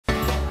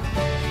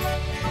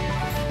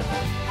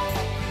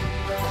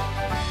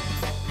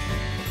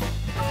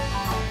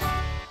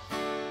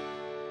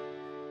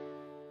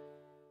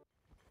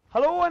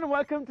Hello and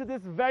welcome to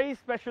this very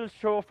special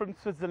show from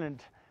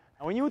Switzerland.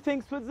 And when you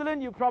think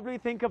Switzerland, you probably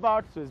think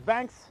about Swiss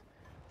banks,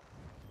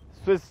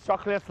 Swiss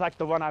chocolates like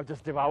the one I've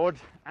just devoured,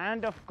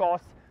 and of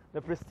course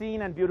the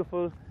pristine and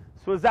beautiful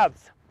Swiss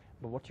Alps.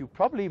 But what you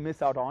probably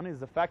miss out on is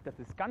the fact that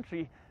this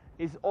country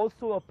is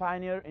also a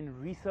pioneer in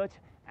research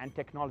and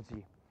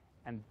technology.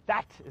 And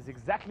that is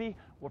exactly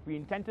what we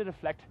intend to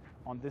reflect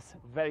on this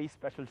very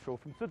special show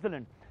from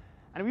Switzerland.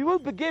 And we will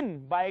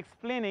begin by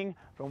explaining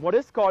from what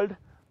is called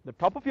the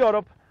top of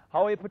Europe,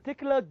 how a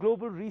particular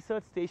global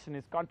research station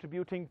is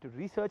contributing to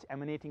research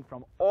emanating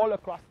from all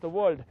across the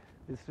world.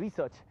 This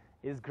research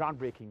is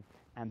groundbreaking,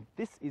 and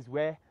this is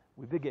where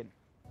we begin.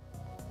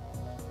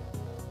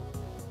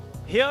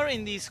 Here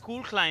in these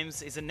school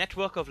climbs is a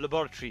network of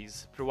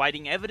laboratories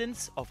providing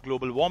evidence of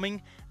global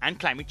warming and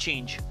climate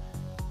change.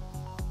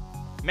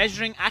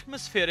 Measuring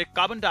atmospheric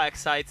carbon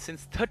dioxide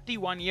since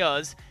 31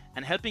 years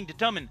and helping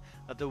determine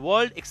that the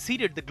world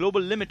exceeded the global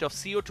limit of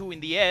CO2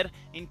 in the air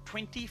in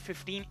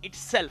 2015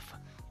 itself.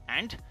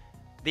 And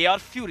they are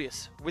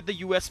furious with the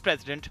US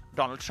President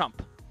Donald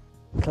Trump.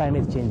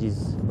 Climate change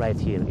is right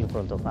here in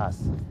front of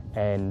us,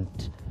 and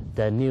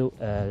the new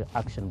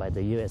action by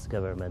the US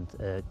government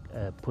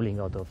pulling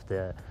out of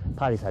the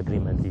Paris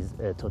Agreement is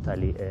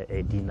totally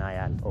a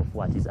denial of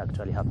what is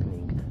actually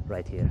happening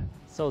right here.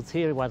 So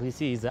here what we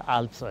see is the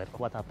Alps.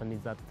 What happened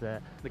is that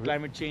The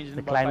climate change in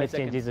the about climate 5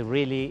 change seconds. is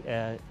really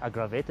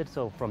aggravated.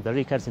 So from the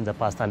records in the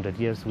past 100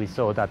 years, we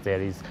saw that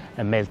there is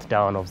a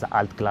meltdown of the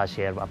Alp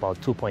glacier about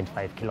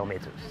 2.5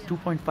 kilometers.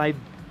 2.5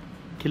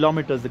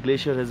 kilometers the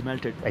glacier has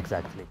melted.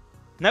 Exactly.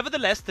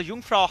 Nevertheless, the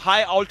Jungfrau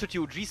High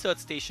Altitude Research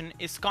Station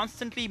is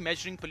constantly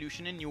measuring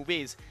pollution in new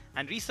ways,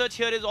 and research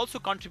here is also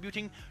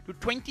contributing to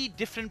 20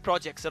 different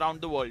projects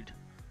around the world.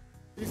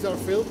 These are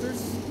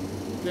filters.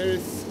 There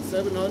is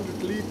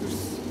 700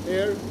 liters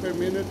air per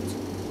minute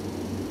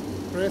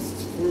pressed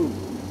through.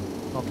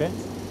 Okay.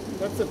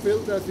 That's a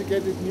filter as we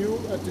get it new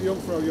at the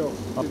Jungfrau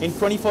Joch. In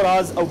 24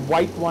 hours, a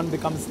white one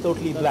becomes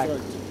totally black.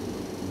 That's right.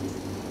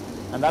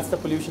 And that's the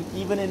pollution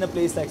even in a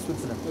place like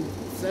Switzerland. And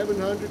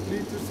 700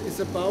 liters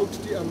is about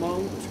the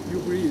amount you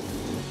breathe.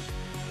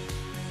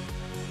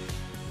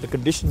 The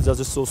conditions are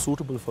just so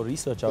suitable for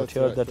research out That's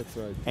here right, that that's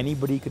right.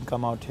 anybody can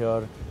come out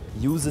here,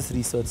 use this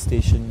research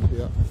station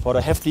Yeah. for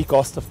a hefty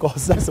cost, of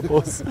course, I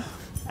suppose,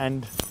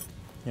 and,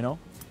 you know,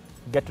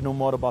 get to know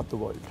more about the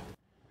world.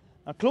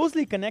 Now,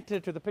 closely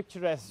connected to the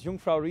picturesque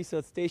Jungfrau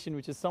Research Station,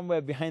 which is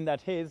somewhere behind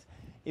that haze,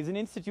 is an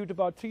institute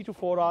about 3 to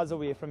 4 hours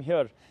away from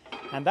here.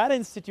 And that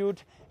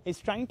institute is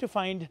trying to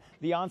find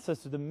the answers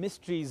to the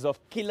mysteries of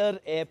killer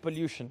air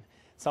pollution,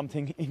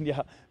 something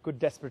India could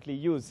desperately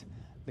use.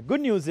 The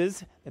good news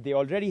is that they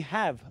already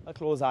have a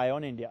close eye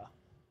on India.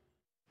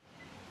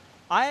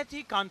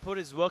 IIT Kanpur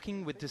is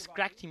working with this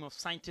crack team of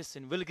scientists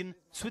in Wilgen,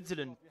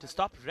 Switzerland, to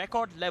stop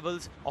record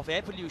levels of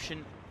air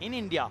pollution in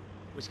India,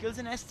 which kills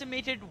an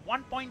estimated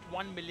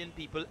 1.1 million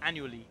people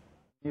annually.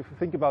 If you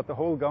think about the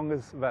whole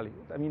Ganges Valley,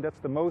 I mean, that's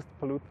the most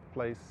polluted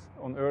place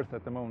on Earth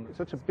at the moment.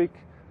 Such a big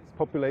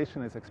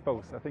population is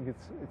exposed. I think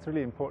it's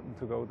really important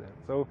to go there.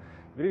 So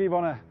we really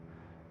want to,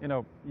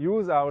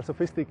 use our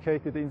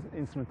sophisticated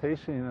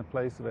instrumentation in a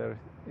place where,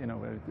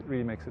 where it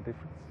really makes a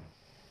difference.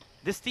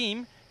 This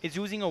team is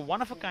using a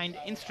one-of-a-kind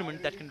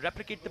instrument that can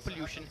replicate the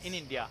pollution in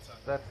India.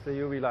 That's the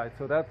UV light.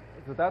 So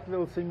that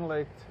will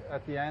simulate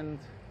at the end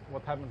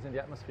what happens in the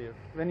atmosphere.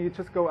 When you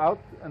just go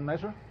out and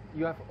measure,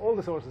 you have all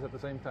the sources at the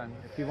same time.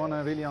 If you want to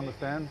really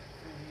understand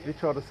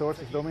which are the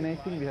sources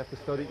dominating, we have to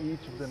study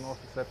each of them also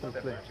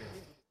separately.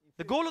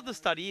 The goal of the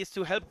study is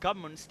to help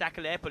governments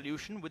tackle air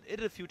pollution with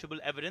irrefutable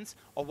evidence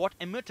of what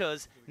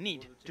emitters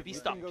need to be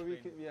stopped.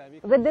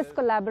 With this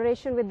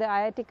collaboration with the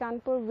IIT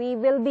Kanpur, we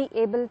will be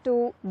able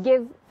to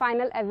give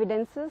final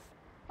evidences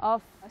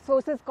of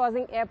sources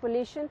causing air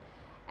pollution,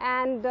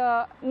 and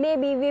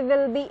maybe we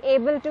will be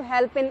able to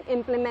help in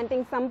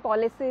implementing some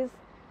policies,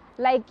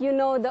 like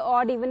the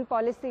odd-even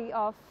policy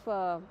of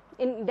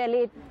in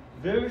Delhi.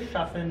 Wir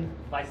schaffen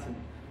Wissen,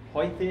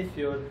 heute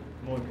für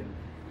morgen.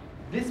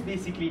 This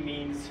basically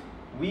means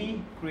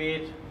we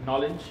create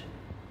knowledge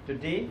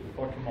today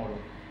for tomorrow.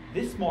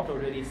 This motto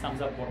really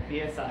sums up what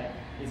PSI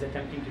is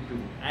attempting to do.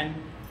 And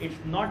it's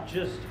not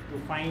just to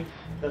find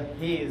the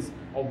haze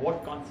of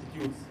what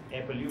constitutes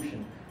air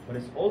pollution, but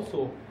it's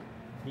also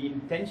the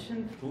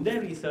intention through their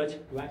research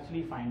to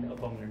actually find a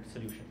permanent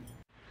solution.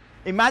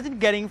 Imagine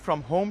getting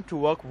from home to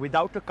work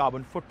without a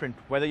carbon footprint,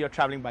 whether you're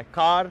traveling by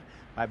car,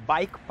 by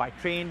bike, by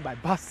train, by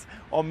bus,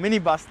 or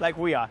minibus like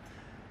we are.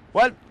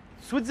 Well,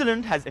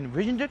 Switzerland has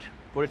envisioned it,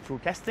 put it through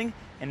testing,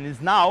 and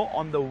is now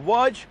on the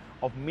verge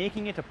of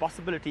making it a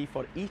possibility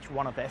for each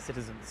one of their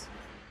citizens.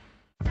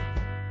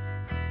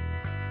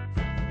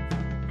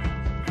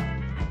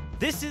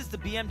 This is the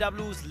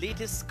BMW's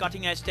latest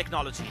cutting-edge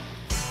technology.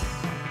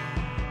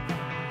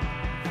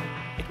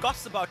 It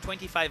costs about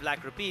 25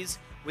 lakh rupees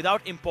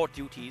without import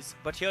duties,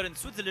 but here in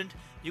Switzerland,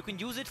 you can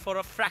use it for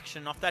a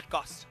fraction of that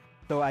cost.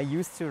 So I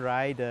used to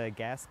ride a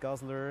gas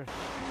guzzler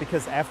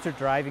because after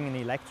driving an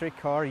electric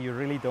car, you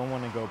really don't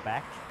want to go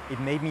back. It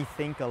made me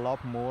think a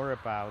lot more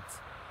about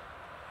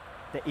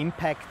the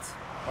impact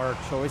our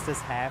choices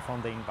have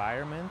on the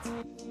environment.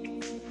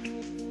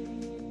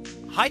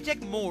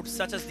 High-tech modes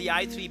such as the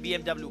i3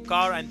 BMW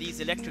car and these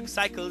electric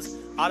cycles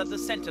are at the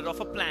center of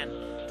a plan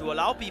to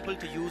allow people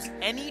to use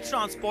any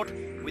transport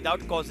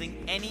without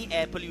causing any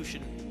air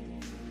pollution.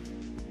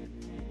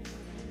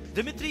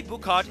 Dimitri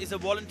Buchart is a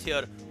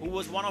volunteer who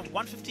was one of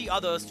 150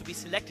 others to be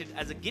selected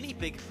as a guinea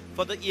pig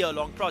for the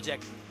year-long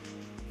project.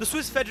 The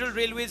Swiss Federal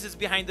Railways is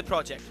behind the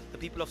project. The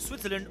people of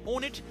Switzerland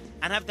own it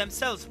and have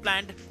themselves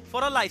planned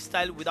for a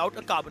lifestyle without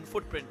a carbon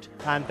footprint.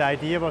 And the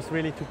idea was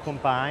really to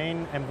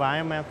combine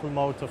environmental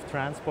modes of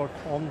transport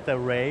on the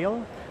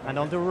rail and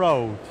on the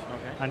road,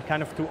 and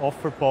kind of to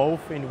offer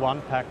both in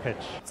one package.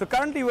 So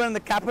currently we're in the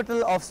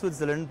capital of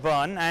Switzerland,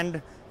 Bern,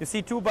 and you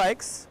see two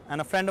bikes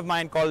and a friend of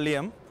mine called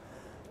Liam.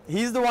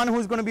 He's the one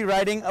who's going to be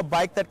riding a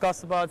bike that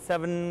costs about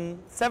 7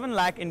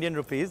 lakh Indian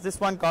rupees. This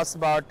one costs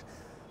about,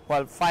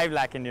 well, 5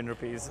 lakh Indian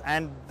rupees,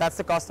 and that's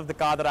the cost of the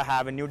car that I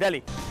have in New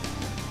Delhi.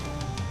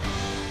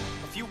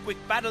 A few quick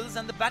paddles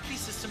and the battery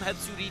system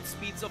helps you reach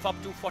speeds of up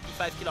to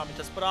 45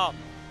 kilometers per hour.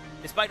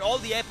 Despite all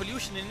the air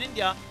pollution in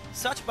India,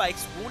 such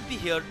bikes won't be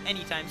here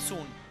anytime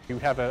soon. You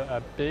have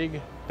a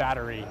big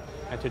battery,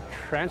 and to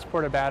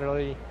transport a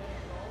battery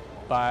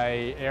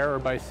by air or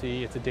by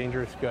sea, it's a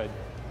dangerous good.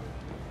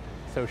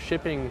 So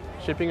shipping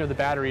of the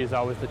battery is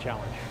always the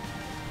challenge.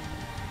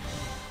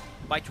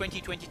 By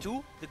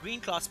 2022, the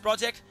Green Class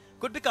project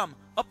could become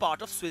a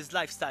part of Swiss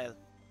lifestyle.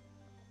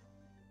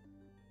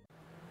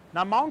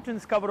 Now,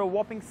 mountains cover a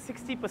whopping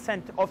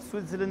 60% of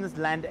Switzerland's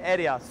land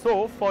area.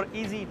 So, for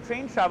easy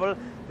train travel,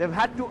 they've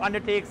had to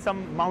undertake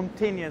some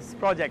mountainous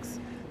projects.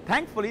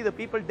 Thankfully, the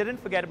people didn't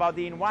forget about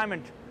the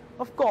environment,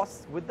 of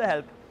course, with the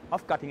help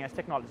of cutting-edge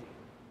technology.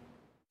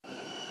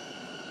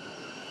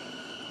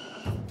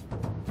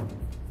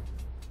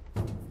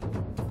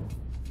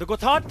 The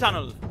Gotthard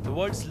Tunnel, the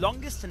world's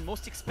longest and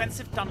most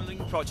expensive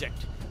tunneling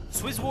project.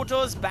 Swiss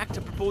voters backed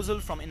a proposal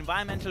from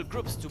environmental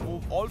groups to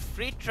move all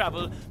freight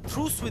travel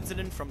through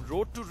Switzerland from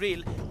road to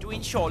rail to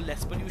ensure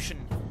less pollution.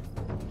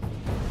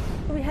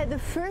 We had the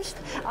first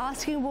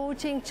asking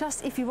voting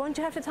just if you want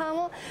to have the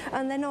tunnel,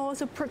 and then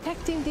also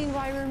protecting the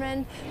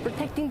environment,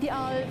 protecting the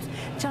Alps,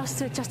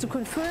 just to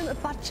confirm a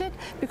budget,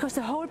 because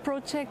the whole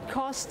project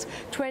cost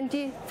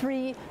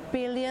 23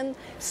 billion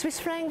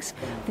Swiss francs.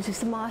 This is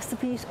the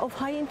masterpiece of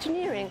high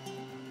engineering.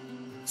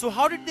 So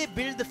how did they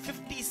build the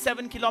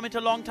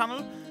 57-kilometer long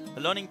tunnel? The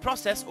learning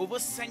process over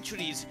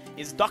centuries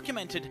is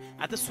documented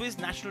at the Swiss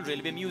National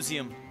Railway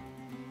Museum.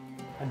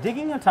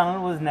 Digging a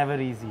tunnel was never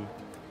easy.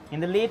 In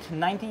the late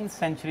 19th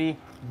century,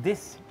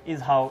 this is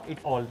how it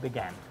all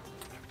began.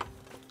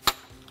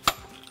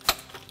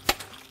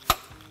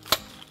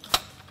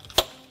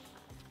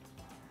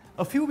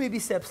 A few baby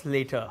steps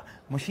later,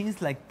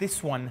 machines like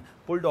this one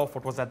pulled off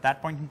what was at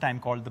that point in time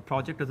called the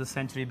project of the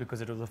century, because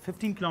it was a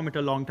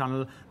 15-kilometer long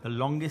tunnel, the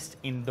longest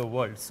in the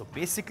world. So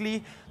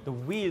basically, the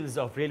wheels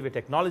of railway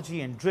technology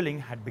and drilling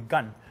had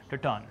begun to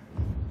turn.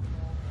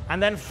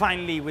 And then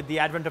finally, with the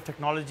advent of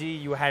technology,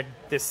 you had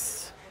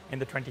this in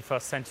the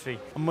 21st century.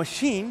 A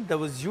machine that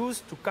was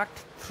used to cut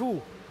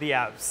through the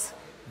Alps,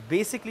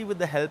 basically with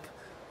the help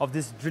of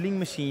this drilling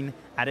machine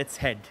at its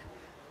head.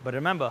 But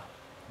remember,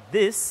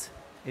 this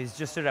is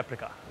just a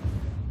replica.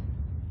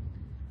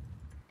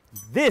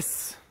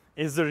 This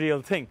is the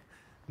real thing,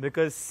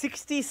 because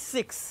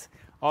 66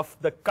 of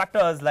the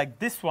cutters like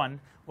this one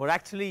were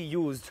actually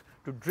used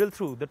to drill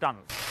through the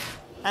tunnel.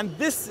 And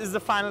this is the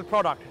final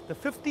product. The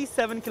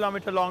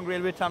 57-kilometer long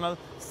railway tunnel,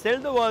 still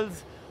the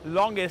world's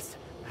longest,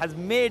 has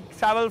made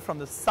travel from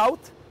the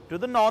south to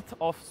the north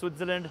of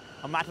Switzerland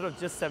a matter of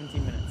just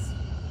 17 minutes.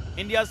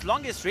 India's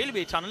longest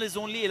railway tunnel is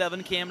only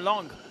 11 km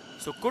long.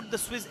 So could the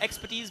Swiss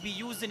expertise be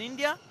used in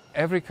India?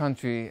 Every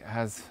country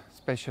has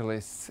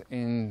specialists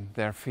in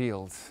their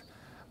fields,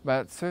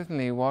 but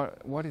certainly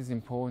what is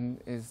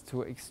important is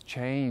to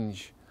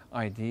exchange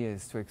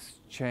ideas, to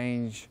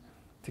exchange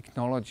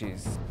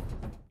technologies.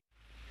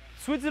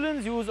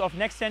 Switzerland's use of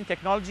next-gen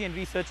technology and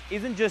research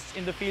isn't just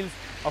in the fields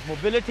of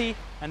mobility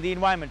and the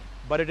environment,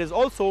 but it is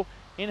also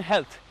in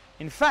health.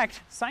 In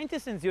fact,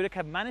 scientists in Zurich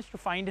have managed to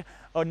find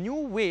a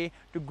new way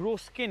to grow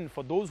skin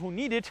for those who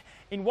need it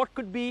in what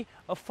could be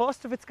a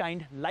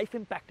first-of-its-kind,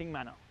 life-impacting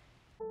manner.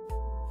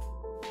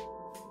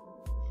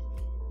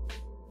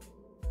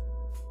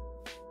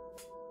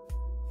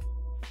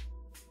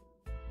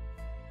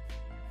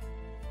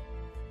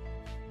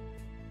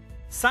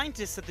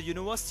 Scientists at the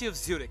University of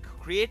Zurich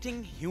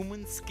creating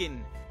human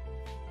skin.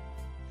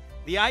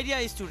 The idea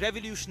is to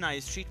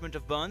revolutionize treatment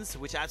of burns,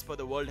 which as per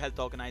the World Health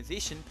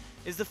Organization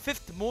is the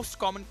 5th most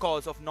common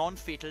cause of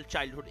non-fatal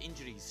childhood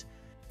injuries.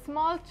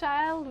 Small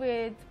child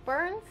with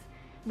burns,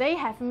 they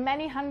have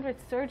many hundred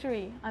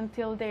surgery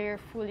until they're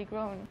fully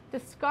grown. The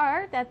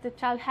scar that the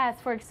child has,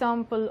 for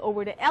example,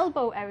 over the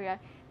elbow area,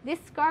 this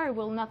scar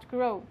will not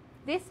grow.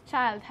 This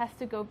child has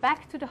to go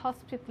back to the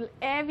hospital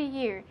every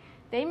year.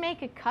 They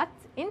make a cut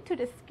into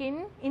the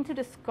skin, into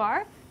the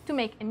scar, to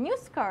make a new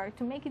scar,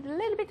 to make it a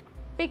little bit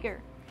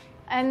bigger.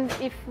 And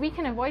if we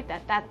can avoid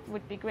that, that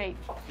would be great.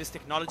 This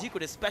technology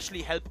could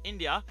especially help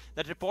India,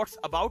 that reports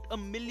about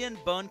 1 million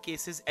burn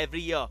cases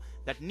every year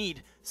that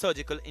need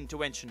surgical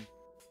intervention.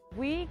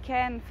 We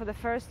can, for the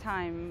first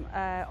time,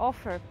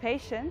 offer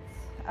patients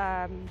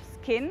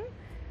skin,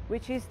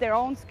 which is their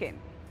own skin.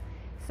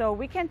 So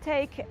we can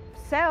take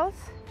cells,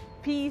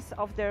 piece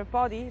of their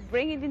body,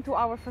 bring it into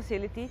our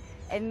facility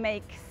and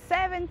make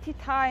 70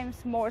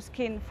 times more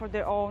skin for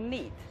their own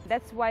need.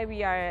 That's why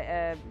we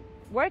are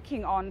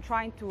working on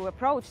trying to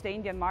approach the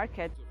Indian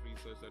market.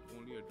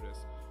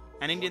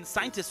 An Indian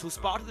scientist who's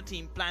part of the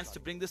team plans to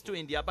bring this to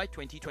India by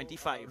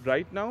 2025.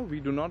 Right now, we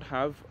do not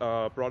have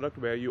a product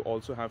where you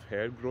also have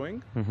hair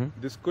growing.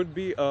 This could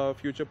be a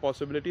future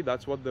possibility.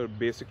 That's what the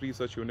basic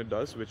research unit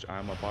does, which I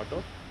am a part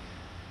of.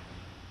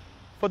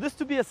 For this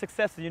to be a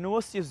success, the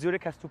University of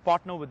Zurich has to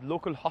partner with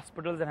local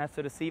hospitals and has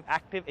to receive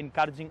active,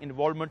 encouraging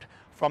involvement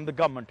from the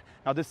government.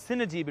 Now, this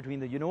synergy between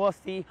the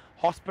university,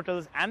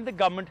 hospitals and the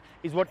government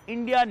is what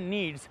India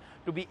needs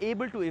to be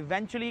able to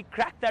eventually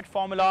crack that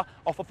formula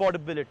of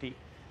affordability.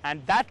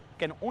 And that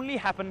can only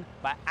happen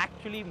by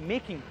actually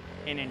making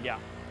in India.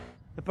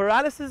 The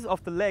paralysis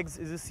of the legs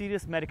is a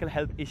serious medical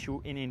health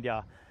issue in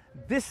India.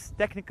 This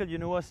technical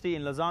university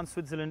in Lausanne,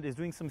 Switzerland is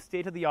doing some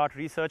state-of-the-art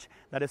research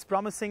that is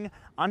promising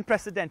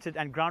unprecedented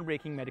and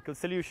groundbreaking medical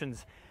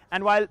solutions.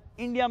 And while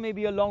India may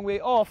be a long way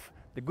off,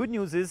 the good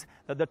news is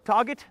that the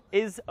target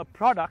is a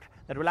product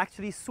that will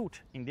actually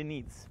suit Indian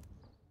needs.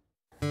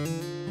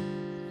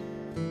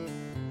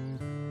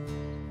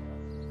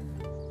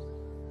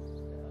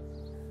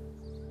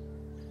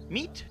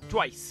 Meet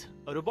Twice,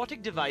 a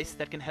robotic device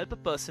that can help a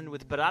person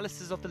with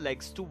paralysis of the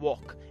legs to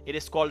walk. It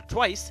is called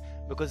Twice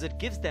because it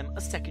gives them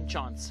a second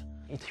chance.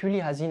 It really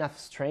has enough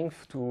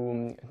strength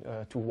to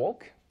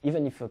walk,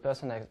 even if a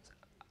person has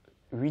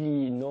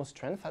really no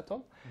strength at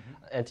all.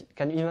 It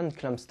can even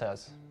climb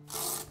stairs.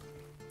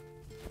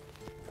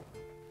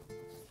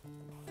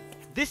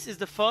 This is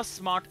the first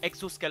smart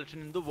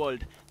exoskeleton in the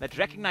world that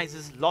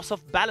recognizes loss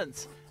of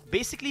balance,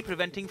 basically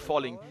preventing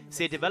falling,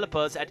 say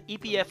developers at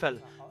EPFL,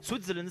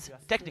 Switzerland's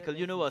technical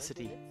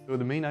university. So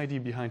the main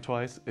idea behind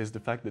Twice is the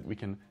fact that we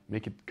can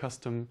make it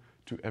custom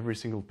to every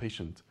single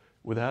patient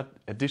without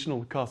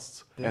additional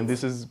costs, and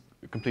this is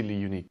completely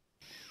unique.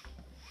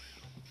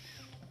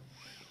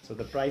 So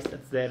the price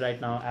that's there right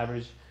now,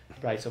 average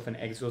price of an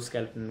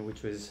exoskeleton,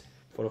 which was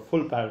for a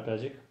full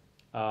paraplegic,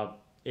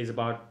 is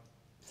about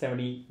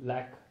 70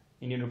 lakh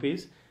Indian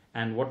rupees,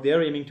 and what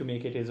they're aiming to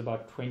make it is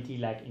about 20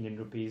 lakh Indian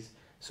rupees.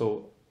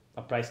 So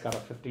a price cut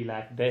of 50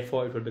 lakh,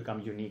 therefore it will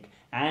become unique.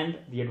 And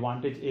the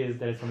advantage is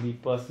that it's going to be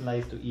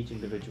personalized to each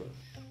individual.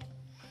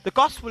 The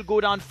cost will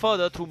go down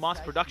further through mass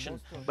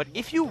production, but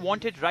if you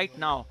want it right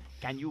now,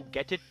 can you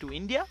get it to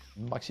India?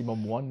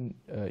 Maximum 1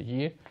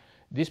 year.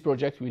 This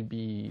project will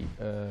be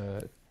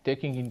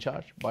taken in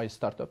charge by a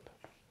startup,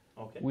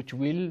 which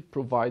will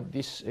provide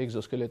this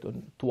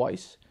exoskeleton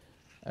twice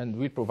and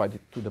will provide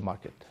it to the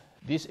market.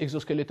 This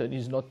exoskeleton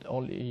is not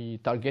only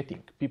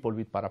targeting people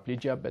with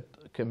paraplegia, but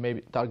can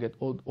maybe target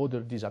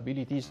other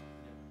disabilities